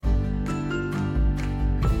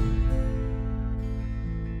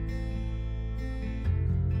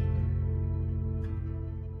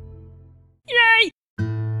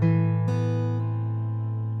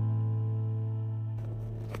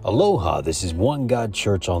Aloha, this is One God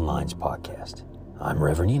Church Online's podcast. I'm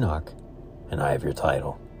Reverend Enoch, and I have your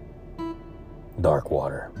title, Dark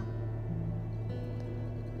Water.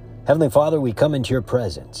 Heavenly Father, we come into your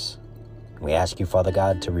presence. We ask you, Father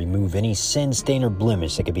God, to remove any sin, stain, or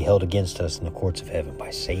blemish that could be held against us in the courts of heaven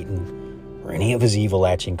by Satan or any of his evil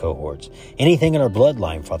latching cohorts. Anything in our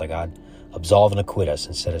bloodline, Father God, absolve and acquit us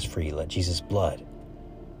and set us free. Let Jesus' blood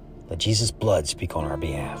speak on our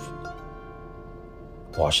behalf.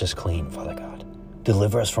 Wash us clean, Father God.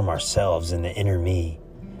 Deliver us from ourselves and the inner me.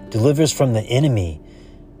 Deliver us from the enemy.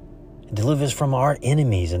 Deliver us from our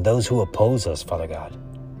enemies and those who oppose us, Father God.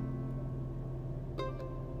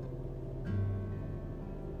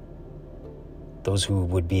 Those who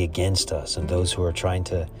would be against us and those who are trying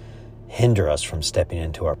to hinder us from stepping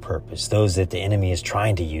into our purpose. Those that the enemy is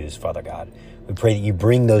trying to use, Father God. We pray that you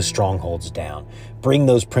bring those strongholds down. Bring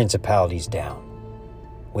those principalities down.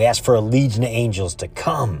 We ask for a legion of angels to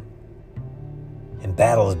come and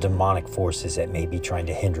battle the demonic forces that may be trying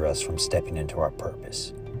to hinder us from stepping into our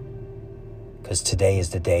purpose. Because today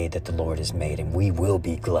is the day that the Lord has made, and we will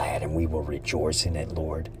be glad and we will rejoice in it,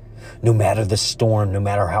 Lord. No matter the storm, no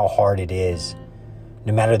matter how hard it is,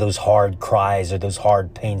 no matter those hard cries or those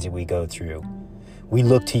hard pains that we go through, we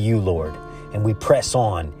look to you, Lord, and we press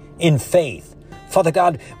on in faith. Father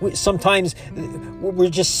God, sometimes we're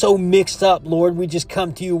just so mixed up, Lord. We just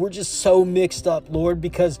come to you. We're just so mixed up, Lord,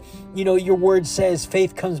 because, your word says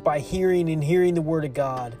faith comes by hearing and hearing the word of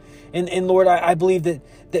God. And Lord, I believe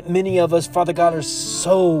that many of us, Father God, are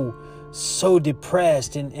so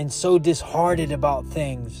depressed and so disheartened about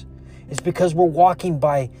things. It's because we're walking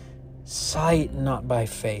by sight, not by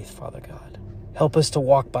faith, Father God. Help us to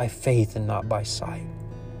walk by faith and not by sight.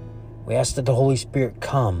 We ask that the Holy Spirit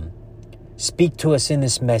come. Speak to us in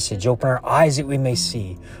this message. Open our eyes that we may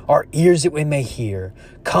see, our ears that we may hear.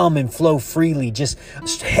 Come and flow freely. Just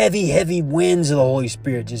heavy winds of the Holy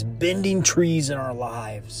Spirit, just bending trees in our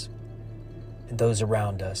lives and those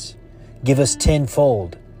around us. Give us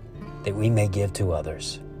tenfold that we may give to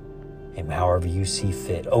others. And however you see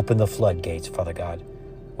fit, open the floodgates, Father God,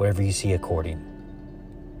 wherever you see according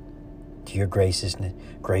to your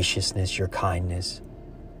graciousness, your kindness,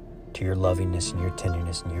 to your lovingness and your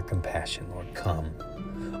tenderness and your compassion, Lord. Come.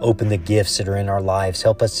 Open the gifts that are in our lives.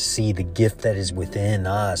 Help us to see the gift that is within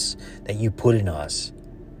us, that you put in us,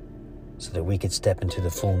 so that we could step into the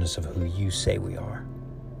fullness of who you say we are.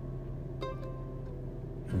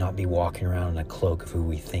 And not be walking around in a cloak of who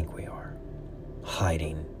we think we are,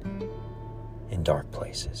 hiding in dark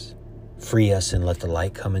places. Free us and let the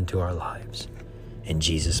light come into our lives. In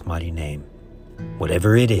Jesus' mighty name,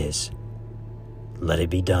 whatever it is, let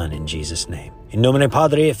it be done in Jesus' name. In nomine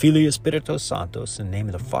Padre et Filii et Spiritus Sanctus, in the name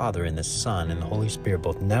of the Father and the Son and the Holy Spirit,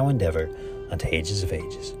 both now and ever, unto ages of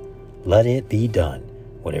ages. Let it be done,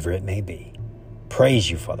 whatever it may be.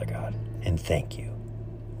 Praise you, Father God, and thank you.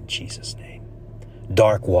 In Jesus' name.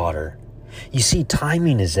 Dark water. You see,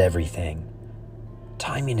 timing is everything.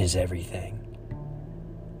 Timing is everything.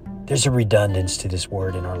 There's a redundance to this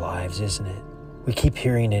word in our lives, isn't it? We keep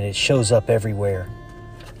hearing it. It shows up everywhere.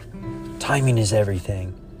 Timing is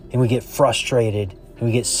everything. And we get frustrated and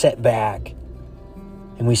we get set back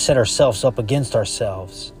and we set ourselves up against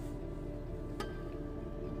ourselves.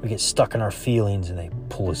 We get stuck in our feelings and they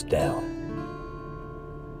pull us down.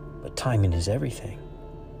 But timing is everything.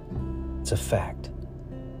 It's a fact.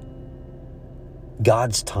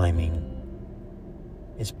 God's timing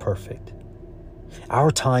is perfect.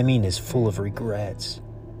 Our timing is full of regrets.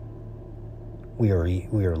 We are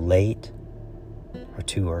late or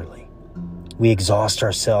too early. We exhaust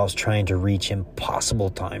ourselves trying to reach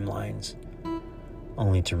impossible timelines,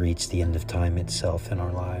 only to reach the end of time itself in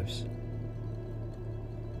our lives.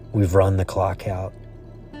 We've run the clock out,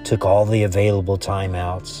 took all the available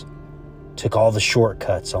timeouts, took all the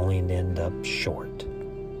shortcuts, only to end up short.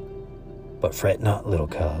 But fret not, little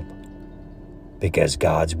cub, because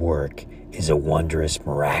God's work is a wondrous,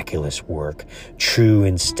 miraculous work, true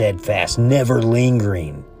and steadfast, never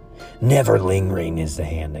lingering. Never lingering is the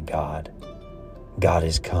hand of God. God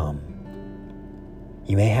has come.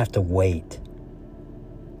 You may have to wait.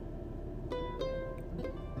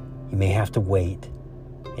 You may have to wait,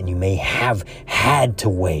 and you may have had to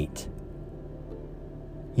wait.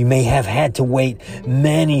 You may have had to wait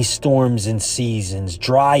many storms and seasons,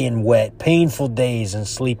 dry and wet, painful days and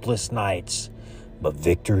sleepless nights. But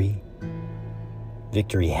victory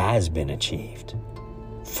has been achieved.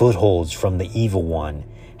 Footholds from the evil one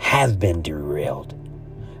have been derailed.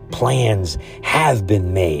 Plans have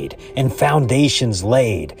been made and foundations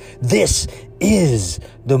laid. This is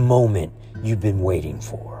the moment you've been waiting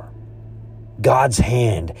for. God's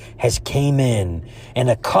hand has came in and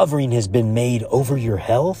a covering has been made over your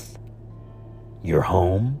health, your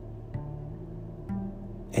home,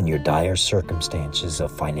 and your dire circumstances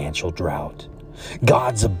of financial drought.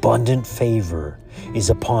 God's abundant favor is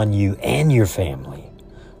upon you and your family.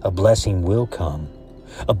 A blessing will come.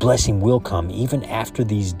 A blessing will come even after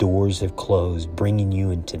these doors have closed, bringing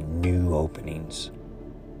you into new openings,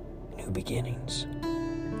 new beginnings.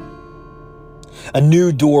 A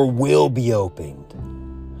new door will be opened.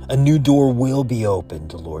 A new door will be opened,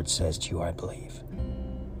 the Lord says to you, I believe.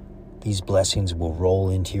 These blessings will roll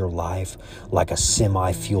into your life like a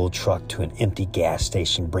semi-fuel truck to an empty gas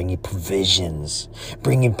station, bringing provisions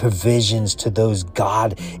to those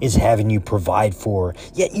God is having you provide for,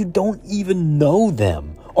 yet you don't even know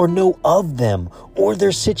them or know of them or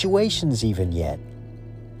their situations even yet.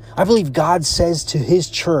 I believe God says to His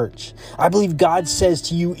church, I believe God says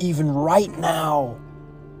to you even right now,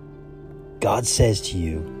 God says to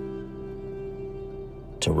you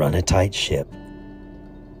to run a tight ship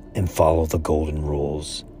and follow the golden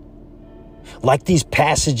rules. Like these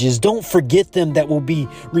passages, don't forget them that will be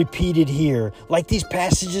repeated here. Like these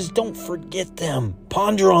passages, don't forget them.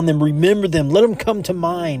 Ponder on them, remember them, let them come to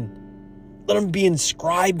mind. Let them be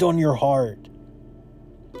inscribed on your heart.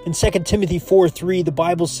 In 2 Timothy 4:3, the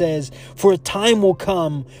Bible says, "For a time will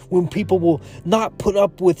come when people will not put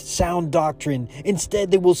up with sound doctrine.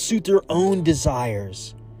 Instead, they will suit their own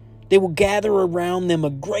desires. They will gather around them a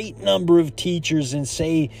great number of teachers and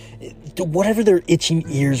say whatever their itching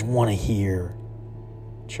ears want to hear."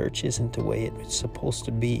 Church isn't the way it's supposed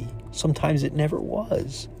to be. Sometimes it never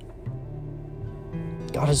was.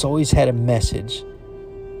 God has always had a message.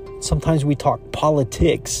 Sometimes we talk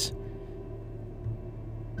politics.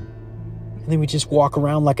 And then we just walk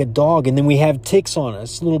around like a dog, and then we have ticks on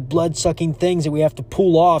us, little blood-sucking things that we have to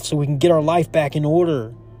pull off so we can get our life back in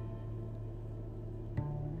order.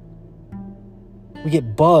 We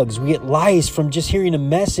get bugs, we get lice from just hearing a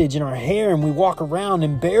message in our hair, and we walk around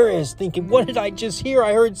embarrassed thinking, what did I just hear?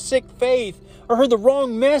 I heard sick faith. I heard the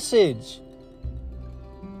wrong message.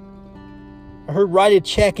 I heard write a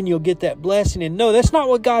check and you'll get that blessing. And no, that's not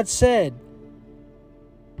what God said.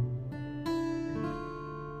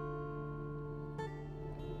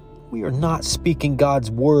 We are not speaking God's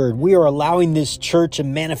word. We are allowing this church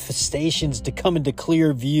and manifestations to come into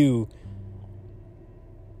clear view.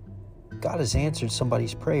 God has answered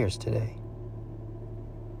somebody's prayers today.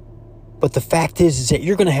 But the fact is that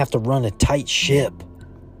you're going to have to run a tight ship.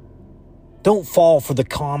 Don't fall for the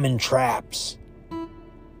common traps.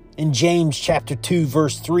 In James chapter 2,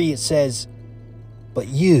 verse 3, it says, "But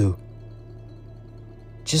you,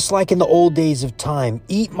 just like in the old days of time,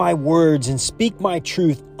 eat my words and speak my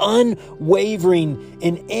truth, unwavering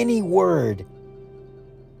in any word."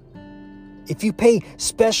 If you pay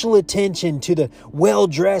special attention to the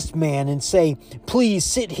well-dressed man and say, "Please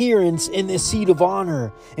sit here in this seat of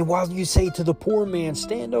honor," and while you say to the poor man,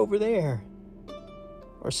 "Stand over there,"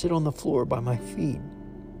 or "Sit on the floor by my feet."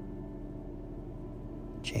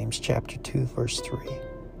 James chapter 2, verse 3.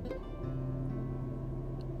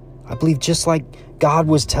 I believe just like God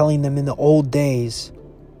was telling them in the old days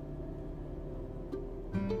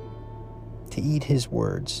to eat His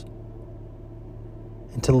words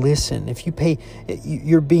and to listen. If you pay,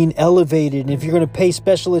 you're being elevated. And if you're going to pay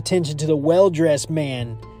special attention to the well-dressed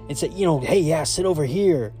man and say, "Hey, yeah, sit over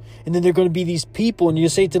here." And then there are going to be these people, and you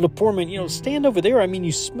say to the poor man, "Stand over there. I mean,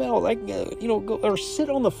 you smell like, go or sit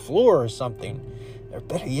on the floor or something." Or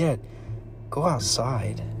better yet, go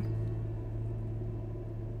outside.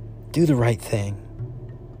 Do the right thing.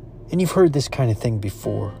 And you've heard this kind of thing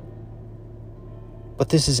before. But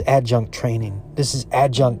this is adjunct training. This is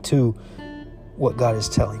adjunct to what God is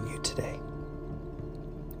telling you today.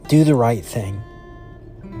 Do the right thing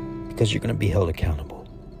because you're going to be held accountable.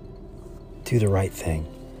 Do the right thing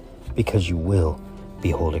because you will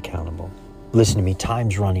be held accountable. Listen to me,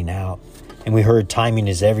 time's running out. And we heard timing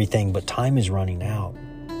is everything, but time is running out.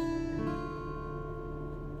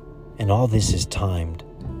 And all this is timed,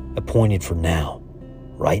 appointed for now,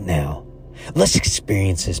 right now. Let's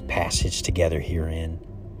experience this passage together herein.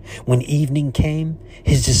 When evening came,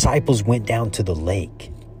 His disciples went down to the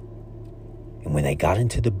lake. And when they got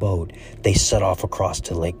into the boat, they set off across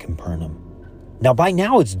to Lake Capernaum. Now by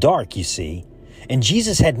now it's dark, you see, and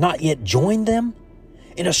Jesus had not yet joined them.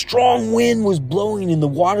 And a strong wind was blowing and the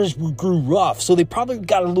waters grew rough. So they probably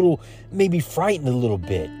got maybe frightened a little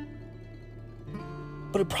bit.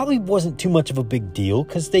 But it probably wasn't too much of a big deal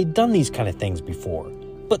because they'd done these kind of things before.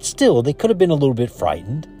 But still, they could have been a little bit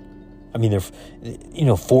frightened. I mean,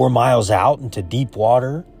 they're, 4 miles out into deep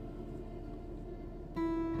water.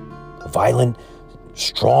 A violent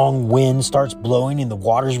strong wind starts blowing and the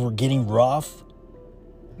waters were getting rough.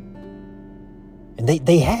 And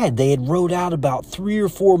they had rowed out about 3 or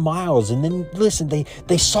 4 miles. And then, listen,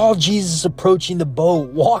 they saw Jesus approaching the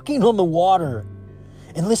boat, walking on the water.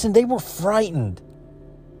 And listen, they were frightened.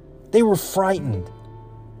 They were frightened.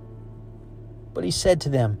 But he said to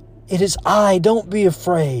them, "It is I, don't be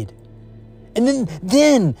afraid." And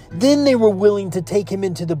then they were willing to take him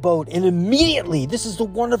into the boat. And immediately, this is the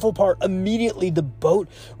wonderful part, immediately the boat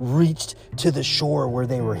reached to the shore where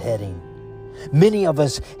they were heading. Many of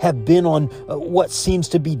us have been on what seems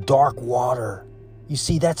to be dark water. You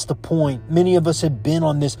see, that's the point. Many of us have been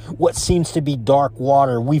on this, what seems to be dark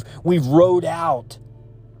water. We've rowed out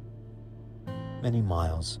many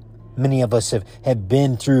miles. Many of us have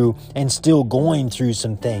been through and still going through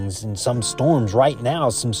some things and some storms right now,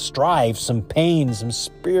 some strife, some pain, some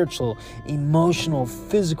spiritual, emotional,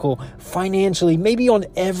 physical, financially, maybe on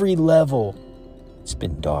every level. It's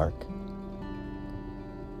been dark.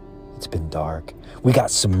 It's been dark. We got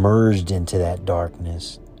submerged into that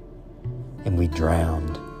darkness and we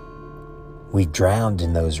drowned. We drowned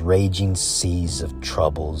in those raging seas of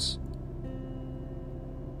troubles.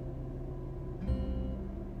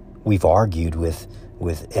 We've argued with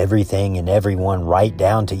everything and everyone, right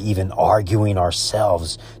down to even arguing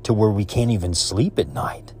ourselves to where we can't even sleep at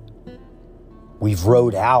night. We've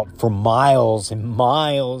rowed out for miles and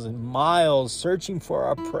miles and miles searching for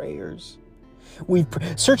our prayers.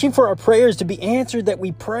 Searching for our prayers to be answered that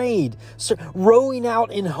we prayed. Rowing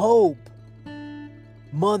out in hope.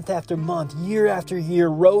 Month after month, year after year,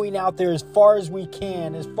 rowing out there as far as we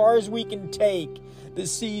can, as far as we can take. The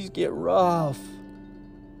seas get rough.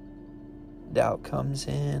 Doubt comes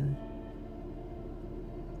in.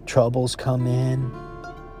 Troubles come in.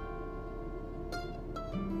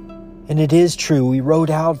 And it is true, we rowed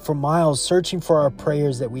out for miles searching for our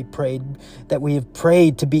prayers that we have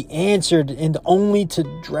prayed to be answered, and only to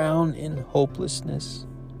drown in hopelessness.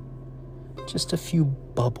 Just a few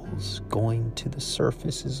bubbles going to the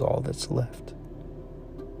surface is all that's left.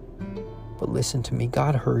 But listen to me,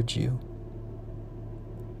 God heard you.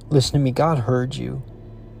 Listen to me, God heard you.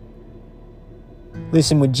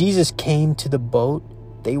 Listen, when Jesus came to the boat,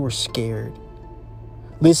 they were scared.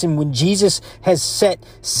 Listen, when Jesus has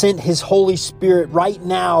sent his Holy Spirit right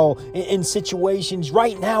now in situations,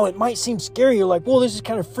 right now, it might seem scary. You're like, well, this is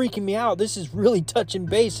kind of freaking me out. This is really touching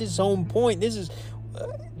base. This is home point. This is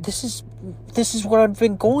what I've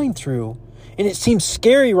been going through. And it seems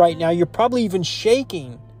scary right now. You're probably even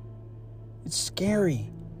shaking. It's scary.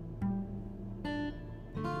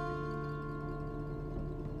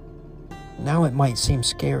 Now it might seem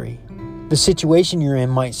scary. The situation you're in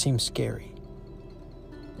might seem scary.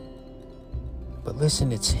 But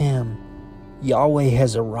listen, it's him. Yahweh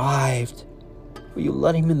has arrived. Will you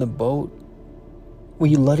let him in the boat? Will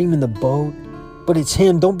you let him in the boat? But it's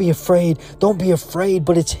him. Don't be afraid. Don't be afraid.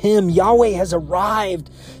 But it's him. Yahweh has arrived.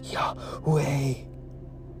 Yahweh.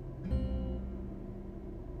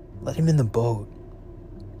 Let him in the boat.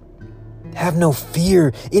 Have no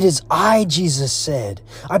fear. It is I, Jesus said.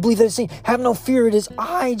 I believe that it's saying, have no fear. It is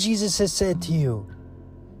I, Jesus has said to you.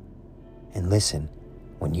 And listen,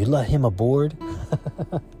 when you let him aboard,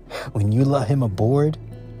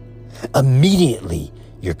 immediately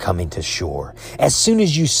you're coming to shore. As soon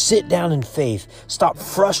as you sit down in faith, stop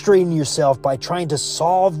frustrating yourself by trying to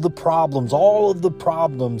solve the problems, all of the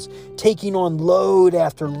problems, taking on load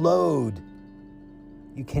after load.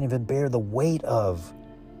 You can't even bear the weight of.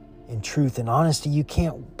 In truth and honesty, you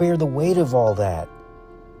can't bear the weight of all that.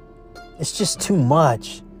 It's just too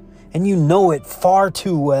much, and you know it far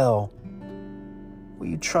too well. Will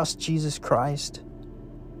you trust Jesus Christ?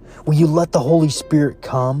 Will you let the Holy Spirit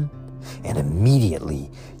come? And immediately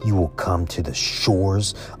you will come to the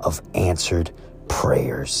shores of answered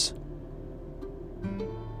prayers.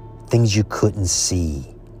 Things you couldn't see,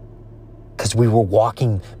 because we were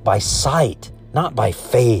walking by sight, not by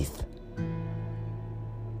faith.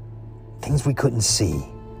 Things we couldn't see,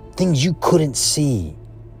 things you couldn't see,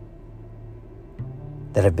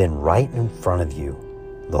 that have been right in front of you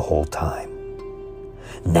the whole time.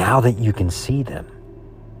 Now that you can see them,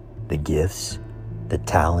 the gifts, the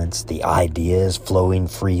talents, the ideas flowing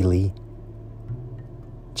freely,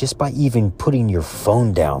 just by even putting your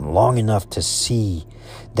phone down long enough to see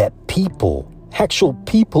that actual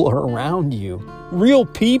people are around you, real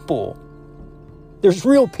people. There's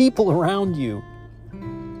real people around you.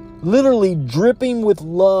 Literally dripping with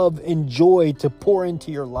love and joy to pour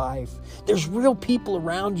into your life. There's real people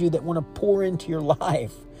around you that want to pour into your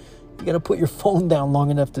life. You got to put your phone down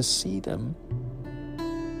long enough to see them.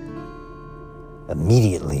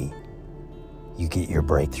 Immediately, you get your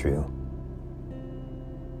breakthrough.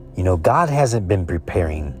 You know, God hasn't been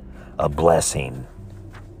preparing a blessing.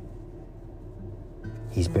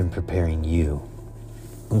 He's been preparing you.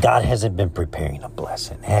 God hasn't been preparing a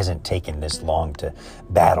blessing. It hasn't taken this long to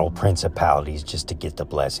battle principalities just to get the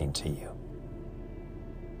blessing to you.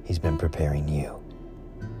 He's been preparing you.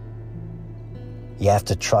 You have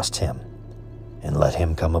to trust him and let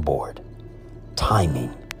him come aboard.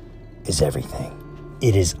 Timing is everything.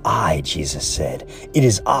 It is I, Jesus said. It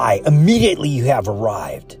is I. Immediately you have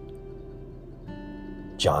arrived.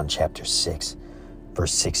 John chapter 6,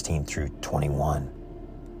 verse 16 through 21.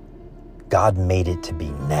 God made it to be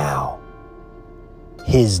now.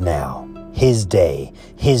 His day,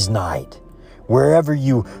 his night. Wherever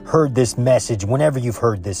you heard this message, whenever you've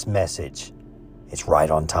heard this message, it's right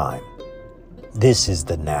on time. This is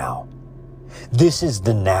the now. This is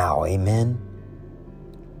the now. Amen.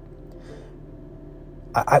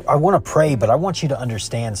 I want to pray, but I want you to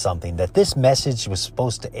understand something, that this message was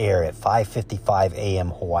supposed to air at 5:55 a.m.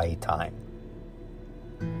 Hawaii time.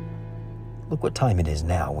 Look what time it is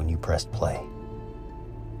now when you pressed play.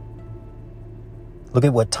 Look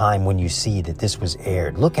at what time when you see that this was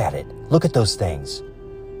aired. Look at it. Look at those things.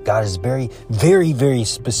 God is very, very, very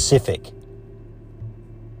specific.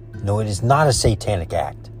 No, it is not a satanic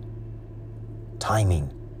act.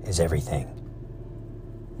 Timing is everything.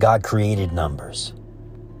 God created numbers.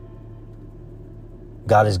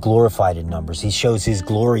 God is glorified in numbers. He shows his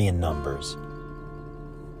glory in numbers.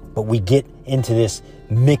 But we get into this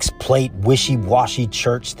mixed plate, wishy-washy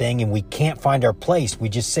church thing, and we can't find our place. We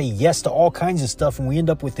just say yes to all kinds of stuff, and we end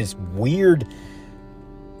up with this weird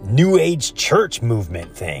New Age church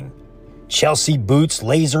movement thing. Chelsea boots,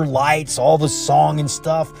 laser lights, all the song and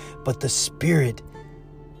stuff, but the spirited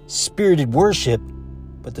worship,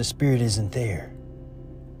 but the Spirit isn't there.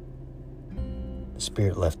 The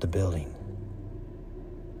Spirit left the building.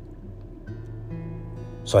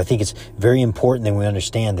 So I think it's very important that we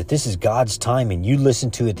understand that this is God's time, and you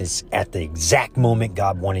listen to it at the exact moment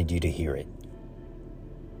God wanted you to hear it.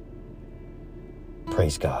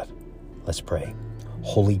 Praise God. Let's pray.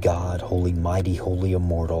 Holy God, holy mighty, holy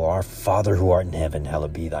immortal, our Father who art in heaven,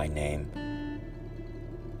 hallowed be thy name.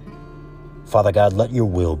 Father God, let your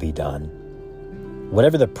will be done.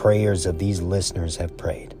 Whatever the prayers of these listeners have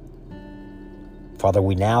prayed, Father,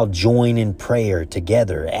 we now join in prayer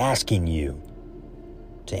together, asking you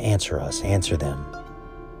to answer us, answer them.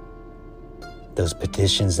 Those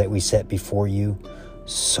petitions that we set before you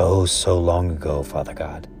so long ago, Father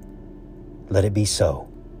God, let it be so.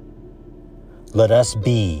 Let us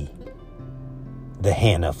be the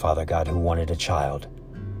Hannah, Father God, who wanted a child,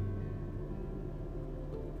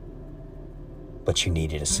 but you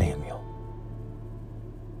needed a Samuel.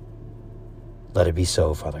 Let it be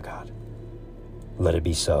so, Father God. Let it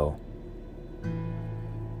be so.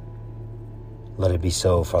 Let it be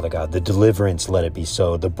so, Father God. The deliverance, let it be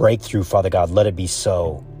so. The breakthrough, Father God, let it be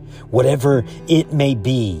so. Whatever it may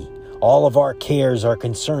be, all of our cares, our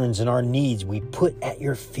concerns, and our needs we put at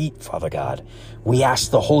your feet, Father God. We ask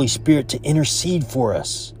the Holy Spirit to intercede for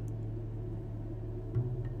us.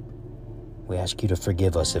 We ask you to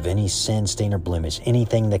forgive us of any sin, stain, or blemish,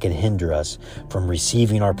 anything that can hinder us from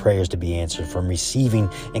receiving our prayers to be answered, from receiving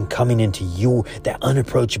and coming into you, that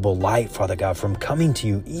unapproachable light, Father God, from coming to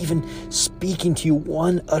you, even speaking to you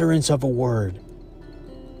one utterance of a word,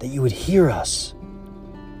 that you would hear us.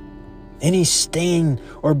 Any stain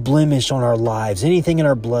or blemish on our lives, anything in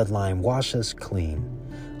our bloodline, wash us clean.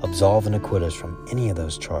 Absolve and acquit us from any of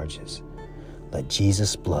those charges. Let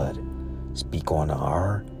Jesus' blood speak on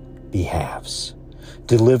our behalves.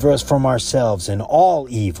 Deliver us from ourselves and all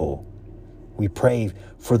evil. We pray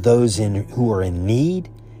for those who are in need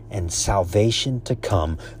and salvation to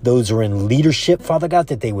come. Those who are in leadership, Father God,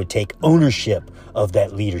 that they would take ownership of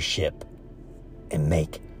that leadership and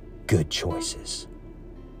make good choices.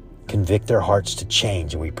 Convict their hearts to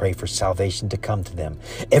change, and we pray for salvation to come to them.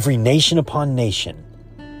 Every nation upon nation,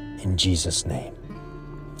 in Jesus' name.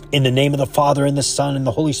 In the name of the Father, and the Son, and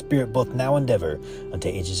the Holy Spirit, both now and ever, unto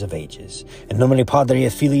ages of ages. In nomine Padre,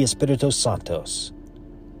 et Filii, et Spiritus Sanctos.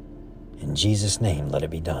 In Jesus' name, let it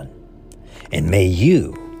be done. And may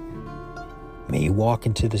you walk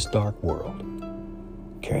into this dark world,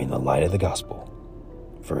 carrying the light of the gospel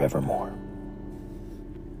forevermore.